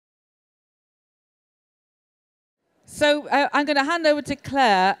So I'm going to hand over to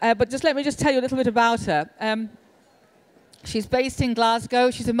Claire, but let me tell you a little bit about her. She's based in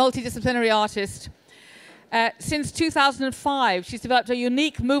Glasgow. She's a multidisciplinary artist. Since 2005, she's developed a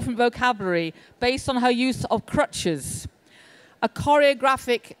unique movement vocabulary based on her use of crutches, a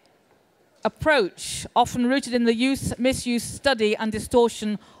choreographic approach often rooted in the use, misuse, study and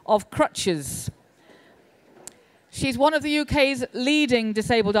distortion of crutches. She's one of the UK's leading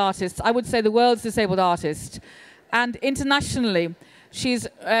disabled artists, I would say the world's disabled artist. And internationally, she's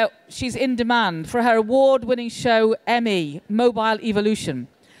in demand for her award-winning show, Emmy, Mobile Evolution.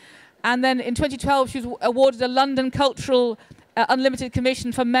 And then in 2012, she was awarded a London Cultural Unlimited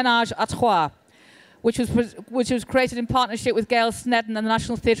Commission for Ménage à Trois, which was created in partnership with Gail Snedden and the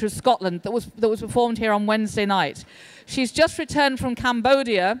National Theatre of Scotland, that was performed here on Wednesday night. She's just returned from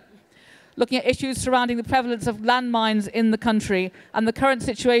Cambodia, looking at issues surrounding the prevalence of landmines in the country and the current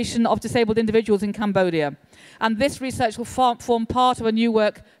situation of disabled individuals in Cambodia. And this research will form part of a new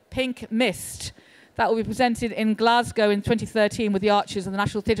work, Pink Mist, that will be presented in Glasgow in 2013 with the Archers and the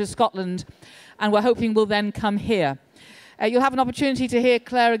National Theatre of Scotland, and we're hoping will then come here. You'll have an opportunity to hear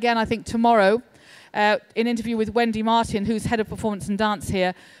Claire again, I think, tomorrow, in an interview with Wendy Martin, who's Head of Performance and Dance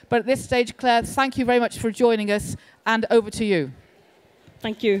here. But at this stage, Claire, thank you very much for joining us, and over to you.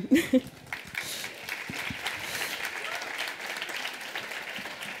 Thank you.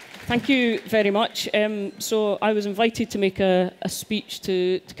 Thank you very much. So I was invited to make a speech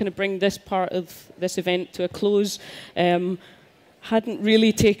to kind of bring this part of this event to a close. Hadn't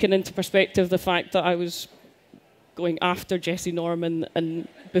really taken into perspective the fact that I was going after Jessie Norman and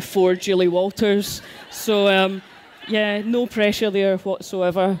before Julie Walters. So yeah, no pressure there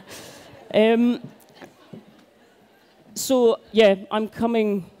whatsoever. So yeah, I'm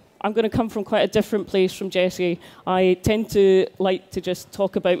going to come from quite a different place from Jessie. I tend to like to just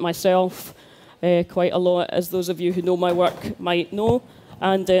talk about myself quite a lot, as those of you who know my work might know.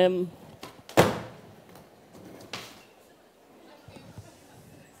 And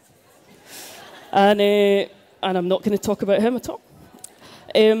I'm not going to talk about him at all.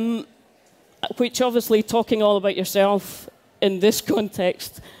 Which obviously, talking all about yourself in this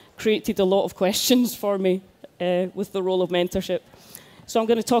context created a lot of questions for me with the role of mentorship. So I'm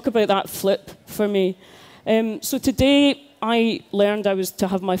going to talk about that flip for me. So today I learned I was to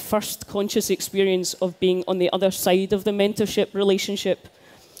have my first conscious experience of being on the other side of the mentorship relationship.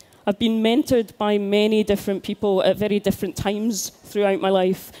 I've been mentored by many different people at very different times throughout my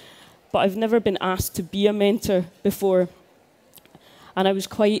life, but I've never been asked to be a mentor before. And I was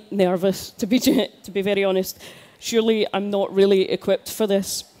quite nervous, to be very honest. Surely I'm not really equipped for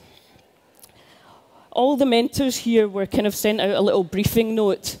this. All the mentors here were kind of sent out a little briefing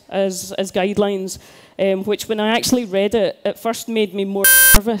note as guidelines, which when I actually read it, at first made me more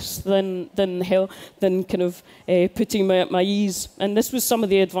nervous than kind of putting me at my ease. And this was some of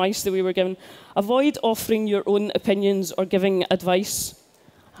the advice that we were given. Avoid offering your own opinions or giving advice.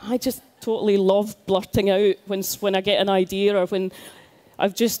 I just totally love blurting out when I get an idea, or when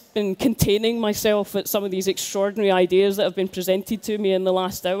I've just been containing myself at some of these extraordinary ideas that have been presented to me in the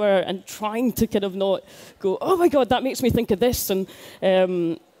last hour, and trying to kind of not go, oh my God, that makes me think of this. And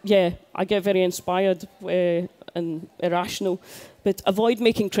yeah, I get very inspired and irrational. But avoid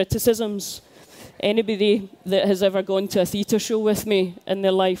making criticisms. Anybody that has ever gone to a theatre show with me in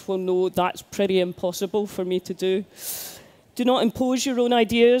their life will know that's pretty impossible for me to do. Do not impose your own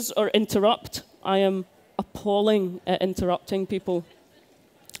ideas or interrupt. I am appalling at interrupting people.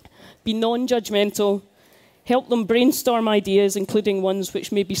 Be non-judgmental. Help them brainstorm ideas, including ones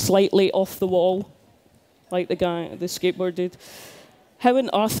which may be slightly off the wall, like the skateboard did. How on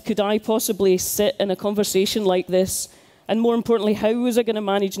earth could I possibly sit in a conversation like this? And more importantly, how was I going to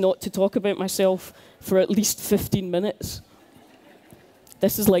manage not to talk about myself for at least 15 minutes?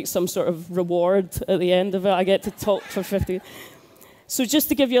 This is like some sort of reward at the end of it. I get to talk for 50. So just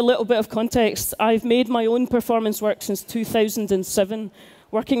to give you a little bit of context, I've made my own performance work since 2007,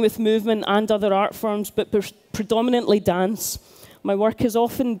 working with movement and other art forms, but predominantly dance. My work has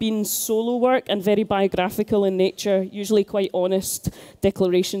often been solo work and very biographical in nature, usually quite honest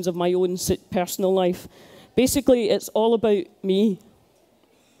declarations of my own personal life. Basically, it's all about me.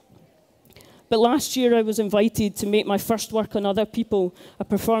 But last year I was invited to make my first work on other people, a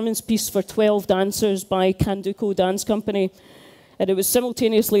performance piece for 12 dancers by Kanduko Dance Company. And it was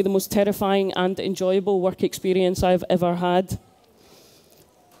simultaneously the most terrifying and enjoyable work experience I've ever had.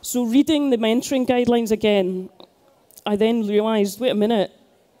 So reading the mentoring guidelines again, I then realized, wait a minute,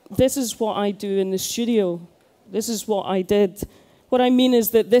 this is what I do in the studio. This is what I did. What I mean is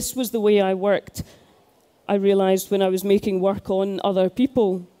that this was the way I worked. I realized when I was making work on other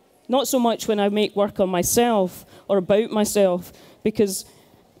people, Not so much when I make work on myself or about myself, because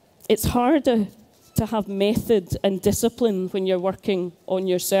it's harder to have method and discipline when you're working on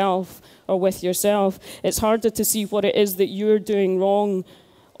yourself or with yourself. It's harder to see what it is that you're doing wrong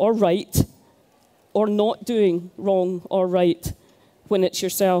or right, or not doing wrong or right when it's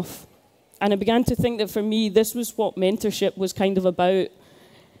yourself. And I began to think that for me, this was what mentorship was kind of about,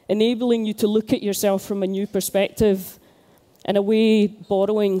 enabling you to look at yourself from a new perspective, in a way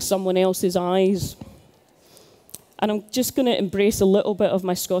borrowing someone else's eyes. And I'm just going to embrace a little bit of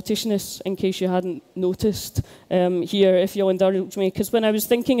my Scottishness, in case you hadn't noticed here, if you'll indulge me. Because when I was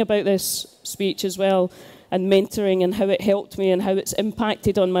thinking about this speech as well, and mentoring and how it helped me and how it's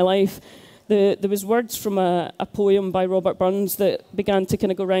impacted on my life, there was words from a poem by Robert Burns that began to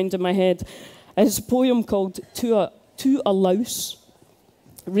kind of go round in my head. It's a poem called To a Louse.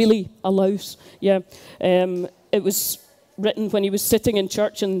 Really, a louse, yeah. It was written when he was sitting in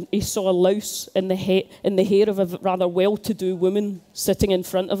church and he saw a louse in the hair of a rather well-to-do woman sitting in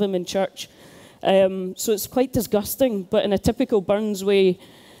front of him in church. So it's quite disgusting, but in a typical Burns way,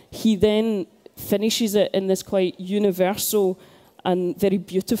 he then finishes it in this quite universal and very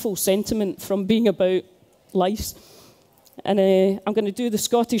beautiful sentiment from being about lice. And I'm going to do the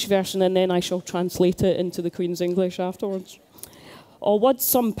Scottish version and then I shall translate it into the Queen's English afterwards. O wad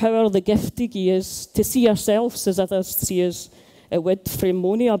some power the gift to gie us, to see ourselves as others see us, it would frae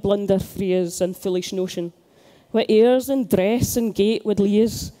mony a blunder free us and foolish notion, what airs and dress and gait would leave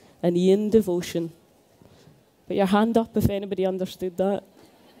us, and e'en devotion. Put your hand up if anybody understood that.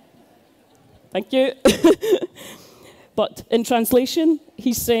 Thank you. But in translation,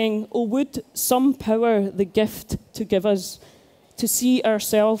 he's saying, O would some power the gift to give us, to see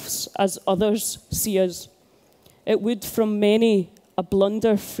ourselves as others see us. It would from many a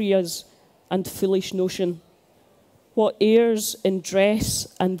blunder free us and foolish notion. What airs in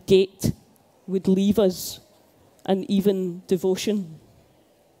dress and gait would leave us, and even devotion.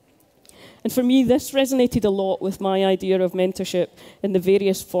 And for me, this resonated a lot with my idea of mentorship in the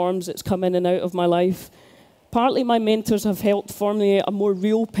various forms it's come in and out of my life. Partly my mentors have helped formulate a more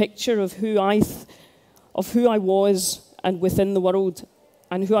real picture of who I was and within the world,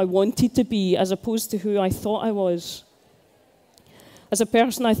 and who I wanted to be, as opposed to who I thought I was. As a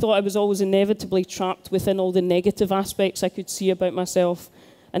person, I thought I was always inevitably trapped within all the negative aspects I could see about myself,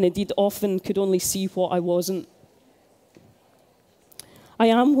 and indeed often could only see what I wasn't. I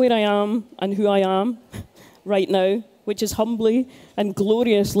am where I am and who I am right now, which is humbly and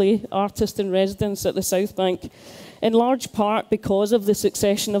gloriously artist in residence at the Southbank, in large part because of the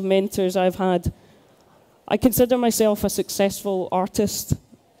succession of mentors I've had. I consider myself a successful artist,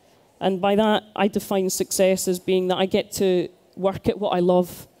 and by that I define success as being that I get to work at what I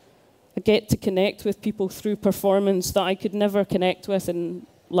love. I get to connect with people through performance that I could never connect with in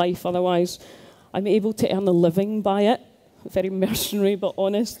life otherwise. I'm able to earn a living by it, very mercenary but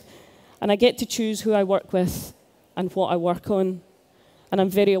honest, and I get to choose who I work with and what I work on, and I'm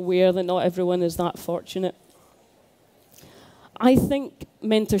very aware that not everyone is that fortunate. I think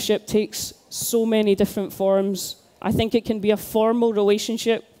mentorship takes so many different forms. I think it can be a formal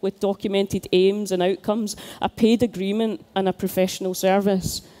relationship with documented aims and outcomes, a paid agreement and a professional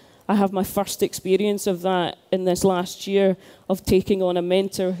service. I have my first experience of that in this last year, of taking on a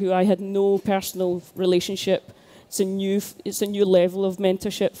mentor who I had no personal relationship. It's a new level of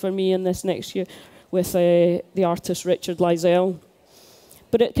mentorship for me in this next year with the artist Richard Lizell.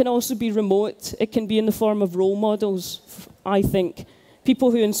 But it can also be remote. It can be in the form of role models, I think.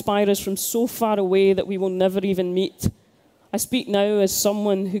 People who inspire us from so far away that we will never even meet. I speak now as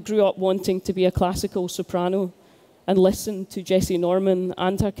someone who grew up wanting to be a classical soprano and listened to Jessie Norman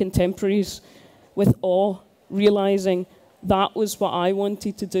and her contemporaries with awe, realising that was what I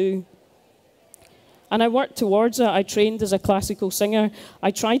wanted to do. And I worked towards it. I trained as a classical singer.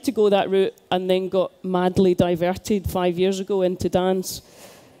 I tried to go that route and then got madly diverted 5 years ago into dance.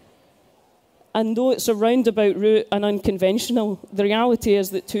 And though it's a roundabout route and unconventional, the reality is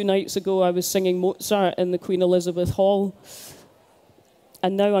that 2 nights ago I was singing Mozart in the Queen Elizabeth Hall.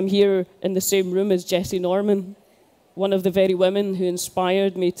 And now I'm here in the same room as Jessie Norman, one of the very women who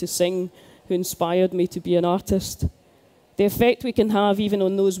inspired me to sing, who inspired me to be an artist. The effect we can have even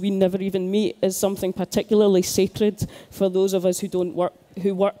on those we never even meet is something particularly sacred for those of us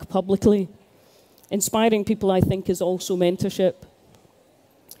who work publicly. Inspiring people, I think, is also mentorship.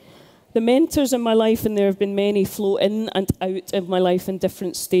 The mentors in my life, and there have been many, flow in and out of my life in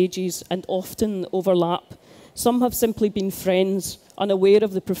different stages and often overlap. Some have simply been friends, unaware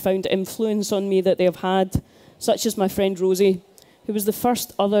of the profound influence on me that they have had, such as my friend Rosie, who was the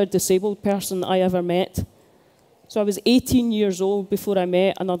first other disabled person I ever met. So I was 18 years old before I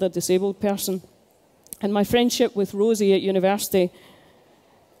met another disabled person. In my friendship with Rosie at university,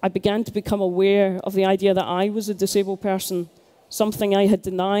 I began to become aware of the idea that I was a disabled person, something I had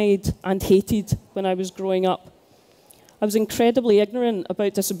denied and hated when I was growing up. I was incredibly ignorant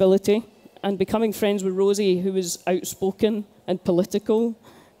about disability, and becoming friends with Rosie, who was outspoken and political,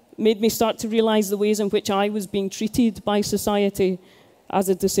 made me start to realise the ways in which I was being treated by society as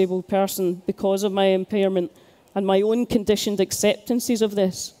a disabled person because of my impairment and my own conditioned acceptances of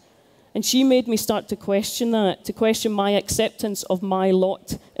this. And she made me start to question that, to question my acceptance of my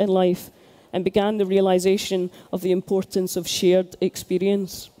lot in life, and began the realisation of the importance of shared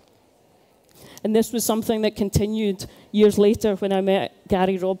experience. And this was something that continued years later when I met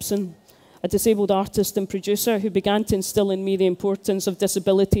Gary Robson, a disabled artist and producer who began to instill in me the importance of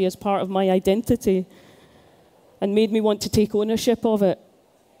disability as part of my identity and made me want to take ownership of it,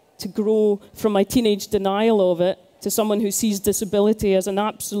 to grow from my teenage denial of it to someone who sees disability as an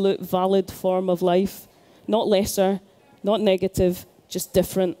absolute valid form of life, not lesser, not negative, just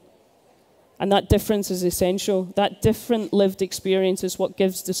different. And that difference is essential. That different lived experience is what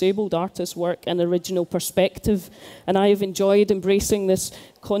gives disabled artists' work an original perspective. And I have enjoyed embracing this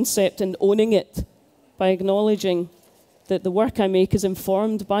concept and owning it by acknowledging that the work I make is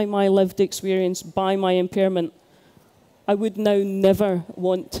informed by my lived experience, by my impairment. I would now never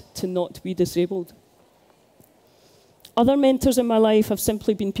want to not be disabled. Other mentors in my life have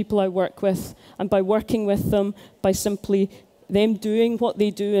simply been people I work with, and by working with them, by simply them doing what they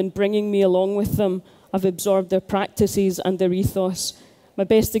do and bringing me along with them, I've absorbed their practices and their ethos. My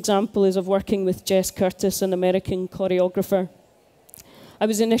best example is of working with Jess Curtis, an American choreographer. I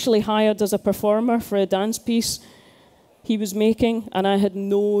was initially hired as a performer for a dance piece he was making, and I had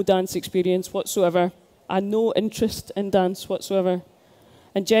no dance experience whatsoever. I had no interest in dance whatsoever.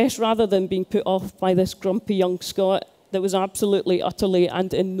 And Jess, rather than being put off by this grumpy young Scot that was absolutely, utterly,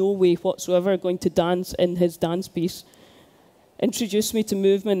 and in no way whatsoever going to dance in his dance piece, introduced me to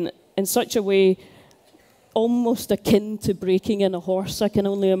movement in such a way almost akin to breaking in a horse, I can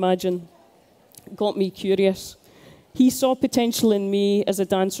only imagine. Got me curious. He saw potential in me as a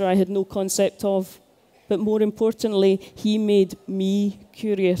dancer I had no concept of, but more importantly, he made me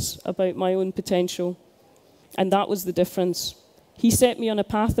curious about my own potential. And that was the difference. He set me on a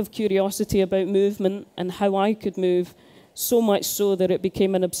path of curiosity about movement and how I could move, so much so that it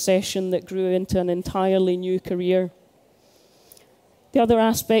became an obsession that grew into an entirely new career. The other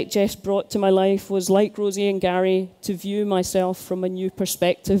aspect Jess brought to my life was, like Rosie and Gary, to view myself from a new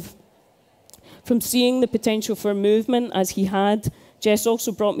perspective. From seeing the potential for movement as he had, Jess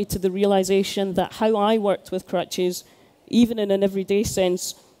also brought me to the realisation that how I worked with crutches, even in an everyday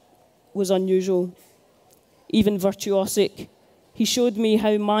sense, was unusual, even virtuosic. He showed me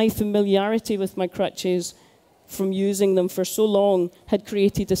how my familiarity with my crutches, from using them for so long, had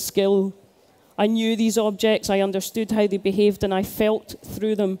created a skill. I knew these objects, I understood how they behaved, and I felt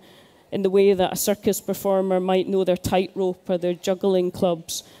through them in the way that a circus performer might know their tightrope or their juggling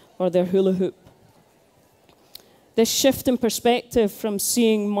clubs or their hula hoop. This shift in perspective from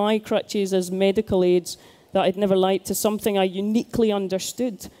seeing my crutches as medical aids that I'd never liked to something I uniquely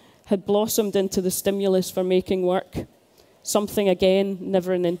understood had blossomed into the stimulus for making work. Something, again,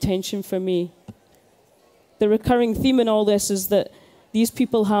 never an intention for me. The recurring theme in all this is that these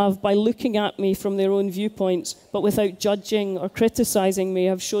people have, by looking at me from their own viewpoints, but without judging or criticising me,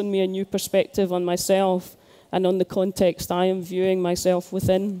 have shown me a new perspective on myself and on the context I am viewing myself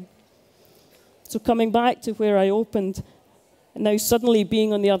within. So coming back to where I opened, now suddenly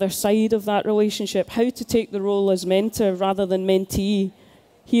being on the other side of that relationship, how to take the role as mentor rather than mentee,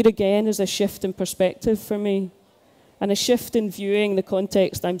 here again is a shift in perspective for me, and a shift in viewing the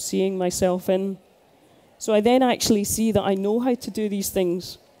context I'm seeing myself in. So I then actually see that I know how to do these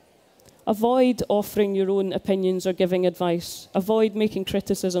things. Avoid offering your own opinions or giving advice. Avoid making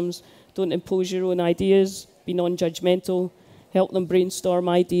criticisms. Don't impose your own ideas. Be non-judgmental. Help them brainstorm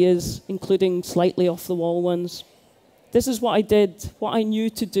ideas, including slightly off-the-wall ones. This is what I did, what I knew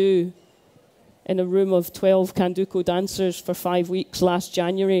to do in a room of 12 Kanduko dancers for 5 weeks last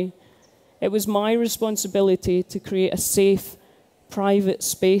January. It was my responsibility to create a safe, private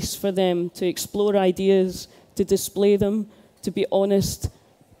space for them to explore ideas, to display them, to be honest,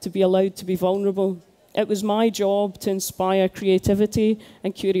 to be allowed to be vulnerable. It was my job to inspire creativity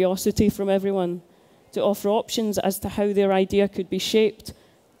and curiosity from everyone, to offer options as to how their idea could be shaped,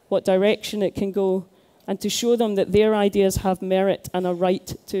 what direction it can go, and to show them that their ideas have merit and a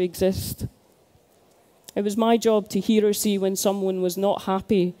right to exist. It was my job to hear or see when someone was not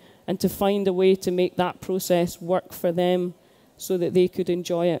happy and to find a way to make that process work for them so that they could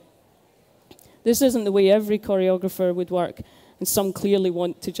enjoy it. This isn't the way every choreographer would work, and some clearly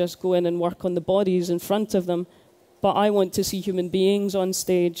want to just go in and work on the bodies in front of them, but I want to see human beings on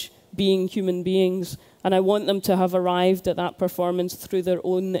stage being human beings, and I want them to have arrived at that performance through their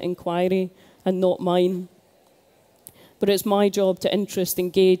own inquiry and not mine. But it's my job to interest,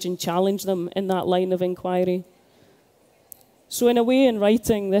 engage, and challenge them in that line of inquiry. So in a way, in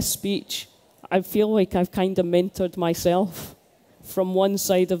writing this speech, I feel like I've kind of mentored myself from one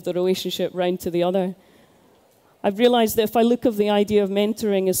side of the relationship round to the other. I've realized that if I look at the idea of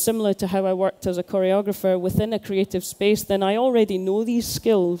mentoring as similar to how I worked as a choreographer within a creative space, then I already know these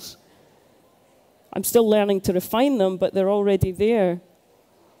skills. I'm still learning to refine them, but they're already there.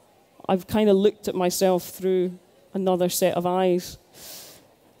 I've kind of looked at myself through another set of eyes.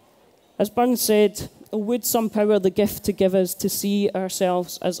 As Burns said, "Oh, would some power the gift to give us to see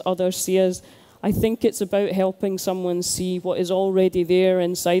ourselves as others see us?" I think it's about helping someone see what is already there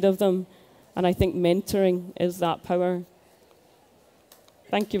inside of them. And I think mentoring is that power.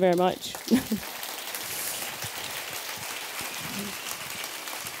 Thank you very much.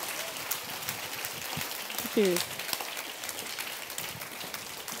 Thank you.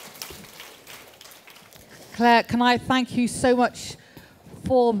 Claire, can I thank you so much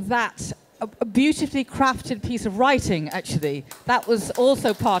for that a beautifully crafted piece of writing, actually. That was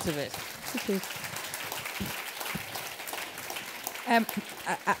also part of it. Thank you.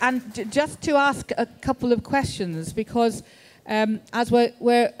 And just to ask a couple of questions, because as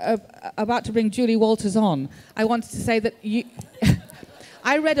we're about to bring Julie Walters on, I wanted to say that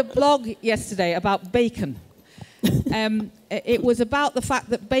I read a blog yesterday about bacon. It was about the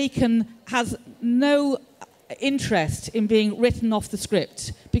fact that bacon has no interest in being written off the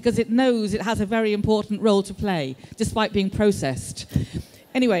script because it knows it has a very important role to play, despite being processed.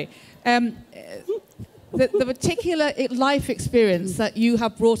 Anyway, the particular life experience that you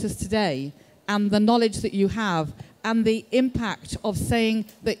have brought us today, and the knowledge that you have, and the impact of saying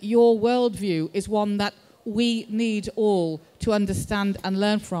that your worldview is one that we need all to understand and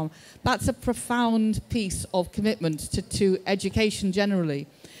learn from, that's a profound piece of commitment to education generally.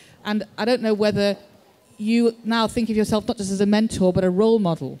 And I don't know whether you now think of yourself not just as a mentor, but a role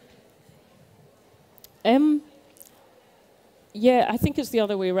model. Yeah, I think it's the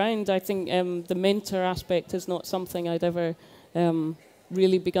other way around. I think the mentor aspect is not something I'd ever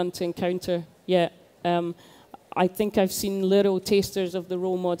really begun to encounter yet. I think I've seen little tasters of the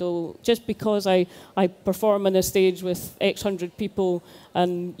role model just because I perform on a stage with X hundred people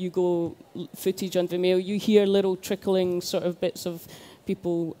and you go footage on Vimeo, you hear little trickling sort of bits of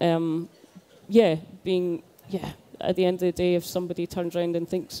people, being, at the end of the day, if somebody turns around and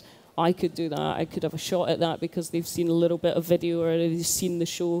thinks, I could do that, I could have a shot at that because they've seen a little bit of video or they've seen the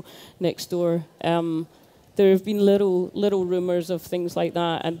show next door. There have been little rumours of things like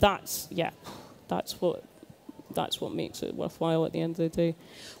that, and that's what makes it worthwhile at the end of the day.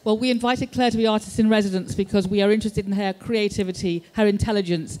 Well, we invited Claire to be artist in residence because we are interested in her creativity, her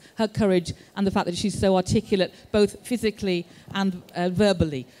intelligence, her courage, and the fact that she's so articulate, both physically and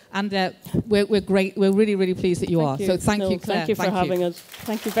verbally. And we're great. We're really, really pleased that you are. So thank you, Claire. Thank you for having us.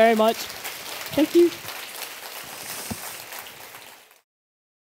 Thank you very much. Thank you.